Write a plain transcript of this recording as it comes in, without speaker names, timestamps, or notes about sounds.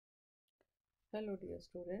Hello dear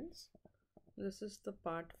students, this is the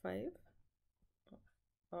part 5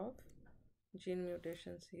 of gene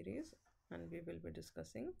mutation series and we will be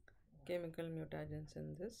discussing chemical mutagens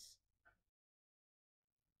in this.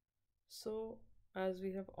 So as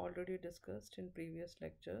we have already discussed in previous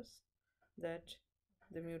lectures that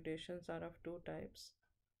the mutations are of two types,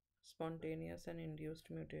 spontaneous and induced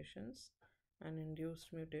mutations. And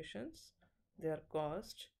induced mutations, they are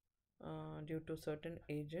caused due to certain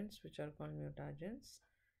agents which are called mutagens.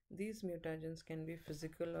 These mutagens can be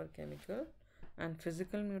physical or chemical, and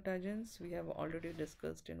physical mutagens we have already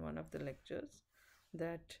discussed in one of the lectures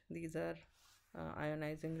that these are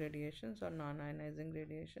ionizing radiations or non-ionizing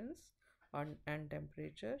radiations and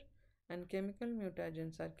temperature. And chemical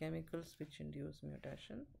mutagens are chemicals which induce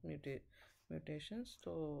mutations.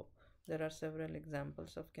 So there are several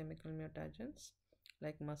examples of chemical mutagens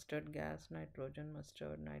like mustard gas, nitrogen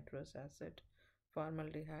mustard, nitrous acid,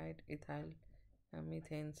 formaldehyde, ethyl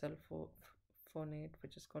methane sulfonate,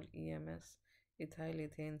 which is called EMS, ethyl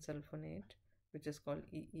ethane sulfonate, which is called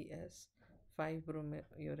EES,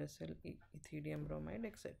 5-bromouracil ethidium bromide,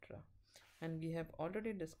 etc. And we have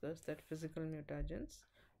already discussed that physical mutagens,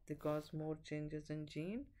 they cause more changes in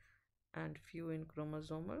gene and few in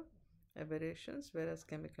chromosomal aberrations, whereas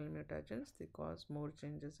chemical mutagens, they cause more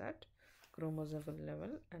changes at chromosomal level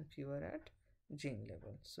and fewer at gene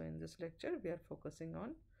level. So in this lecture we are focusing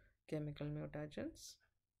on chemical mutagens.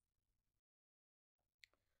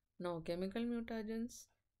 Now chemical mutagens,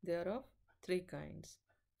 they are of three kinds.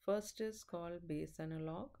 First is called base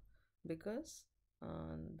analog because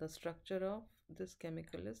the structure of this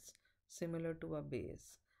chemical is similar to a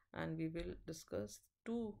base, and we will discuss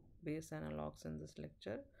two base analogs in this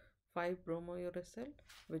lecture. 5-bromouracil,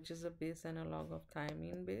 which is a base analog of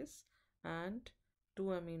thiamine base, and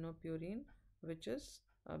 2-aminopurine, which is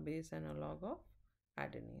a base analog of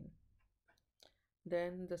adenine.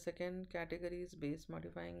 Then the second category is base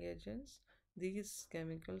modifying agents. These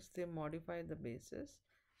chemicals, they modify the bases,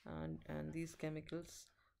 and these chemicals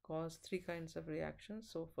cause three kinds of reactions.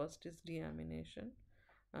 So first is deamination,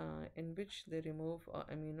 in which they remove a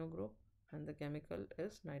amino group and the chemical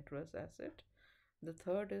is nitrous acid. The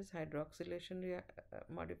third is hydroxylation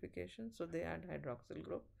modification. So they add hydroxyl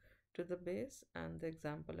group to the base, and the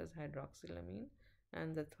example is hydroxylamine.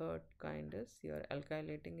 And the third kind is your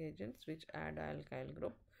alkylating agents, which add alkyl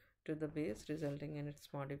group to the base, resulting in its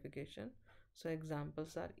modification. So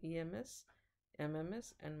examples are EMS,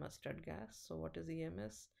 MMS, and mustard gas. So what is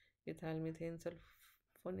EMS? Ethyl methane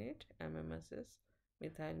sulfonate. MMS is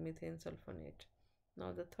methyl methane sulfonate.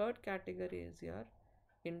 Now the third category is your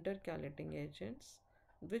intercalating agents,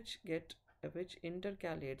 which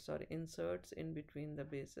intercalates or inserts in between the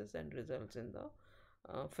bases and results in the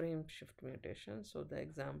frame shift mutation. So the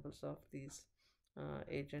examples of these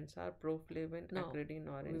agents are proflavin,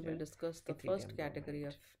 acridine, orange. We will discuss the first category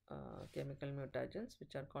of chemical mutagens,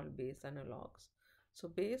 which are called base analogs. So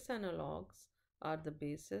base analogs are the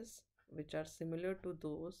bases which are similar to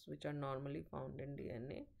those which are normally found in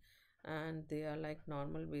DNA, and they are like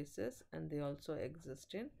normal bases, and they also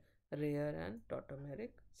exist in rare and tautomeric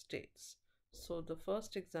states. So the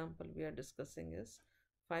first example we are discussing is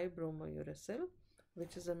 5-bromouracil,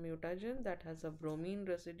 which is a mutagen that has a bromine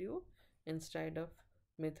residue instead of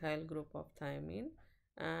methyl group of thiamine,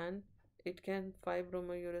 and it can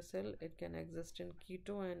 5-bromouracil, it can exist in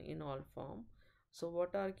keto and enol form. So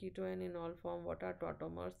what are keto and enol form? What are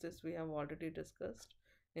tautomers? This we have already discussed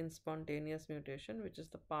in spontaneous mutation, which is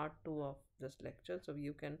the part 2 of this lecture, so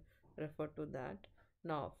you can refer to that.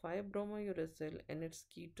 Now 5-bromouracil in its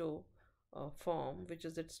keto form, which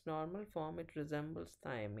is its normal form, it resembles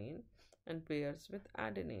thiamine and pairs with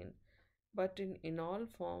adenine. But in enol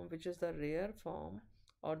form, which is the rare form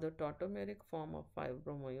or the tautomeric form of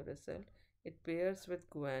 5-bromouracil, it pairs with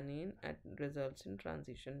guanine and results in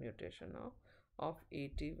transition mutation of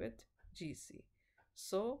AT with GC.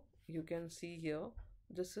 So you can see here,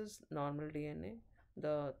 this is normal DNA.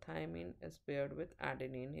 The thiamine is paired with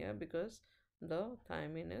adenine here because the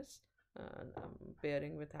thiamine is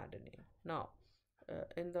pairing with adenine. Now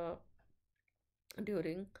in the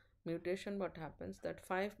during mutation, what happens that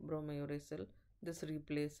 5-bromouracil, this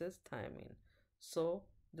replaces thiamine. So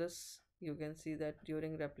this, you can see that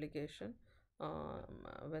during replication,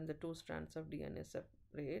 when the two strands of DNA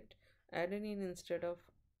separate, adenine, instead of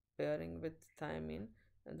pairing with thiamine,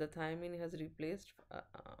 the thiamine has replaced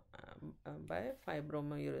by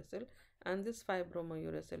 5-bromouracil, and this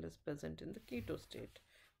 5-bromouracil is present in the keto state.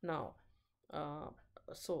 Now uh,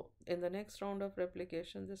 so in the next round of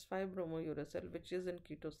replication, this 5-bromouracil, which is in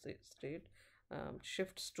keto state,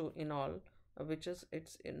 shifts to enol, which is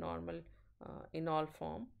its in normal enol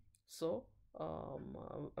form. So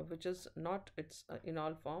which is not its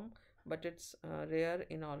enol form, but it's rare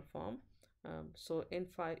enol form. So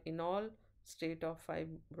in all state of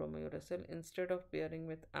 5-bromouracil, instead of pairing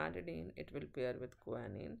with adenine, it will pair with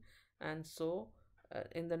guanine. And so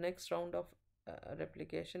in the next round of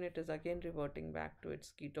replication, it is again reverting back to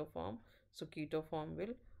its keto form. So keto form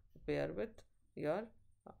will pair with your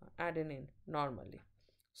adenine normally.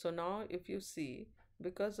 So now if you see,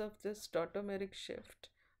 because of this tautomeric shift,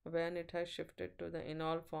 when it has shifted to the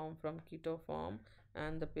enol form from keto form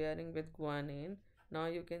and the pairing with guanine, now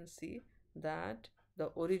you can see that the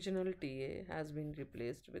original TA has been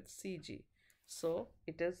replaced with CG. So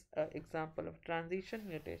it is an example of transition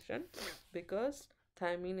mutation, because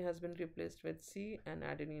thymine has been replaced with C and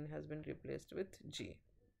adenine has been replaced with G.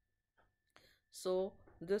 So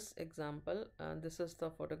this example, this is the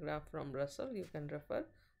photograph from Russell. You can refer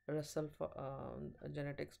Russell for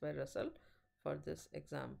genetics by Russell for this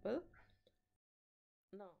example.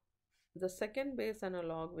 Now, the second base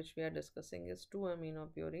analog which we are discussing is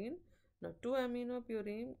 2-aminopurine. Now,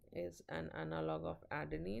 2-aminopurine is an analog of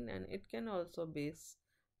adenine, and it can also base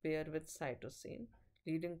pair with cytosine,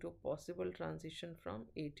 leading to possible transition from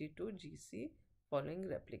AT to GC following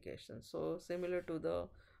replication. So, similar to the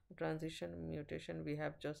transition mutation we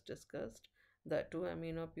have just discussed, the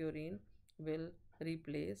 2-aminopurine will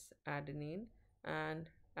replace adenine, and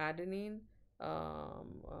adenine,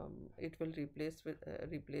 it will replace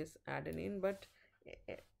adenine,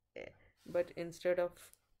 eh, eh, but instead of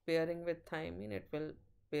pairing with thymine, it will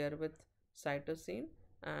pair with cytosine,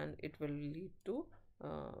 and it will lead to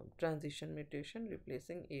transition mutation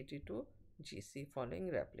replacing AT to GC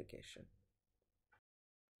following replication.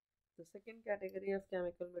 The second category of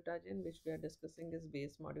chemical mutagen which we are discussing is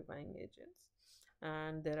base modifying agents,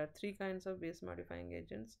 and there are three kinds of base modifying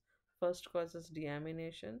agents. First causes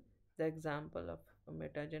deamination. The example of a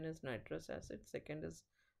mutagen is nitrous acid. Second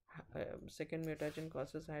mutagen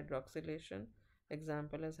causes hydroxylation.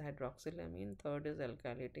 Example is hydroxylamine. Third is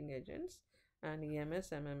alkylating agents, and EMS,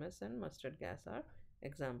 MMS, and mustard gas are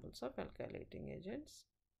examples of alkylating agents.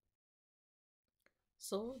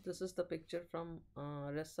 So this is the picture from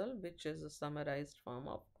Russell, which is a summarized form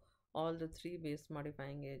of all the three base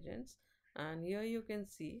modifying agents. And here you can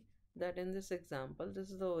see that in this example, this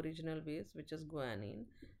is the original base, which is guanine.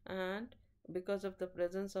 And because of the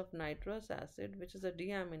presence of nitrous acid, which is a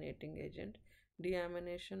deaminating agent,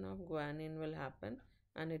 deamination of guanine will happen,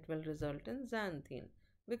 and it will result in xanthine.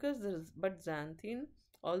 But xanthine,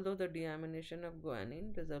 although the deamination of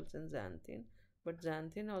guanine results in xanthine, but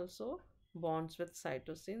xanthine also bonds with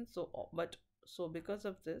cytosine. So because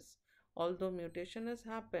of this, although mutation has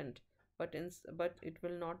happened, but it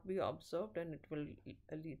will not be observed, and it will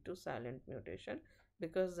lead to silent mutation,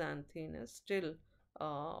 because xanthine is still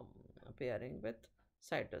um, pairing with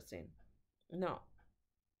cytosine. Now,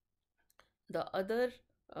 the other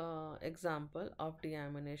example of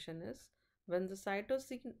deamination is when the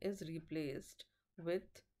cytosine is replaced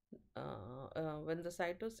with when the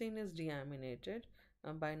cytosine is deaminated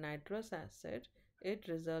by nitrous acid, it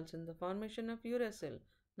results in the formation of uracil.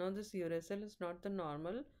 Now, this uracil is not the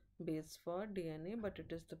normal base for DNA, but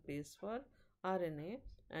it is the base for RNA.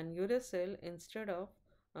 And uracil, instead of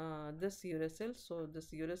this uracil, so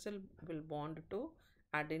this uracil will bond to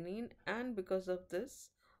adenine, and because of this,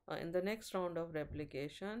 in the next round of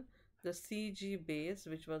replication, the CG base,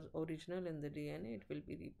 which was original in the DNA, it will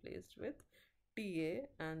be replaced with TA,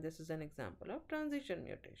 and this is an example of transition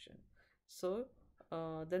mutation. So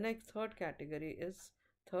the next third category is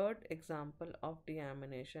third example of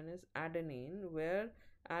deamination is adenine, where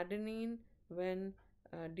adenine, when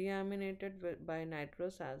deaminated by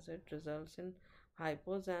nitrous acid, results in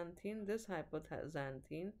hypoxanthine. This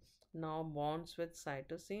hypoxanthine now bonds with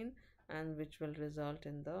cytosine, and which will result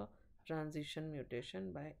in the transition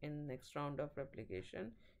mutation by in next round of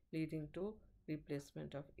replication, leading to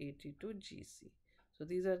replacement of AT to GC. So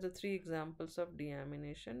these are the three examples of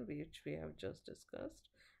deamination which we have just discussed.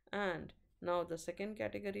 And now the second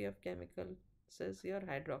category of chemicals is your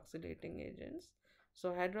hydroxylating agents.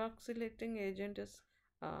 So hydroxylating agent is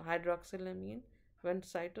hydroxylamine. When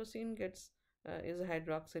cytosine gets is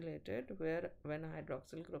hydroxylated, where when a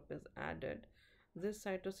hydroxyl group is added, this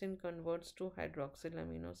cytosine converts to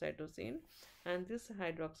hydroxylaminocytosine, and this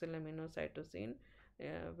hydroxylaminocytosine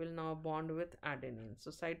will now bond with adenine.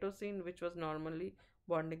 So cytosine, which was normally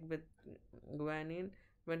bonding with guanine,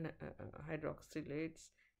 when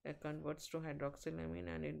hydroxylates, converts to hydroxylamine,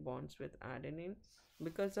 and it bonds with adenine.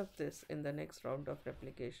 Because of this, in the next round of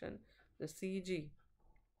replication, the CG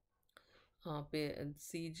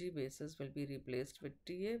bases will be replaced with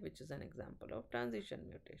TA, which is an example of transition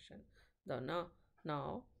mutation. The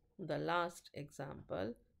now The last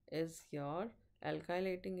example is your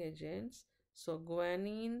alkylating agents. So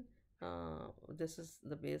guanine, this is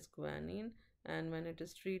the base guanine, and when it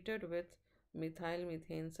is treated with methyl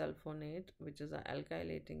methane sulfonate, which is an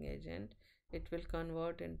alkylating agent, it will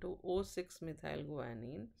convert into O6 methyl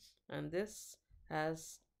guanine, and this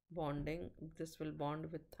has bonding. This will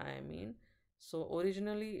bond with thiamine. So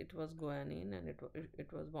originally it was guanine, and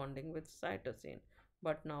it was bonding with cytosine,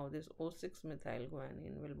 but now this O6 methyl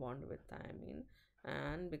guanine will bond with thiamine,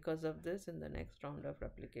 and because of this, in the next round of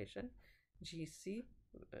replication, GC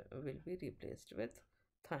will be replaced with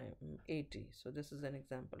thiamine AT. So this is an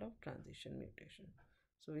example of transition mutation.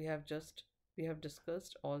 So we have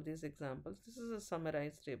discussed all these examples. This is a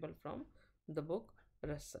summarized table from the book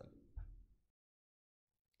Russell.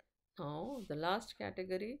 Now, the last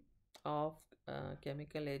category of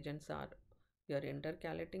chemical agents are your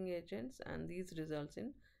intercalating agents, and these results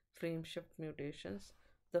in frame shift mutations.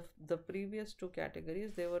 The previous two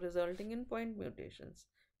categories, they were resulting in point mutations,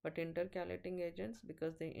 but intercalating agents,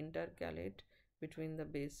 because they intercalate between the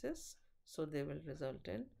bases, so they will result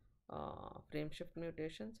in frame shift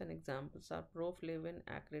mutations, and examples are proflavin,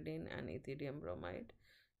 acridine, and ethidium bromide.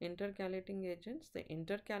 Intercalating agents, they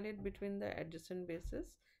intercalate between the adjacent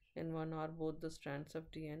bases in one or both the strands of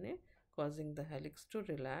DNA, causing the helix to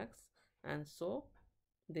relax, and so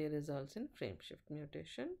they result in frame shift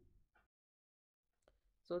mutation.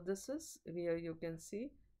 So this is where you can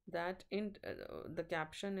see that in the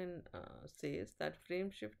caption in says that frame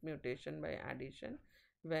shift mutation by addition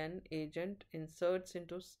when agent inserts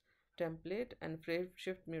into template, and frame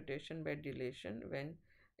shift mutation by deletion when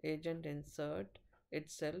agent insert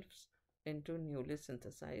itself into newly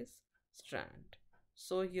synthesized strand.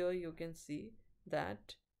 So here you can see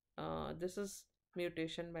that this is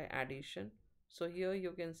mutation by addition. So here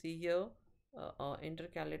you can see here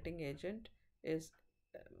intercalating agent is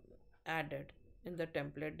added in the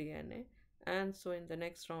template DNA, and so in the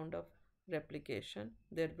next round of replication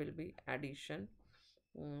there will be addition.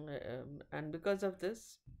 And because of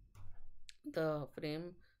this, the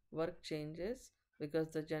framework changes because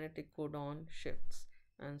the genetic codon shifts,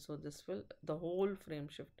 and so this will the whole frame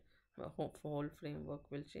shift whole framework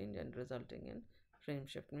will change and resulting in frame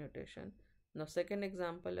shift mutation. Now second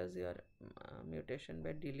example is your mutation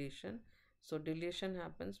by deletion. So deletion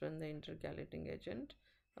happens when the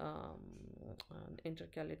um,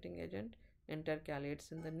 intercalating agent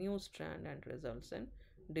intercalates in the new strand and results in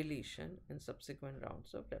deletion in subsequent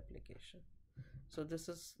rounds of replication. So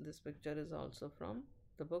this picture is also from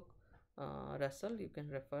the book Russell. You can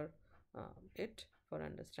refer it for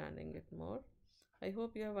understanding it more. I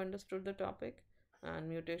hope you have understood the topic, and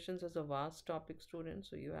mutations is a vast topic, students,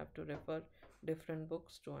 so you have to refer different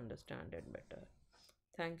books to understand it better.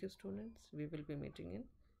 Thank you, students. We will be meeting in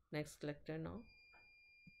next lecture now.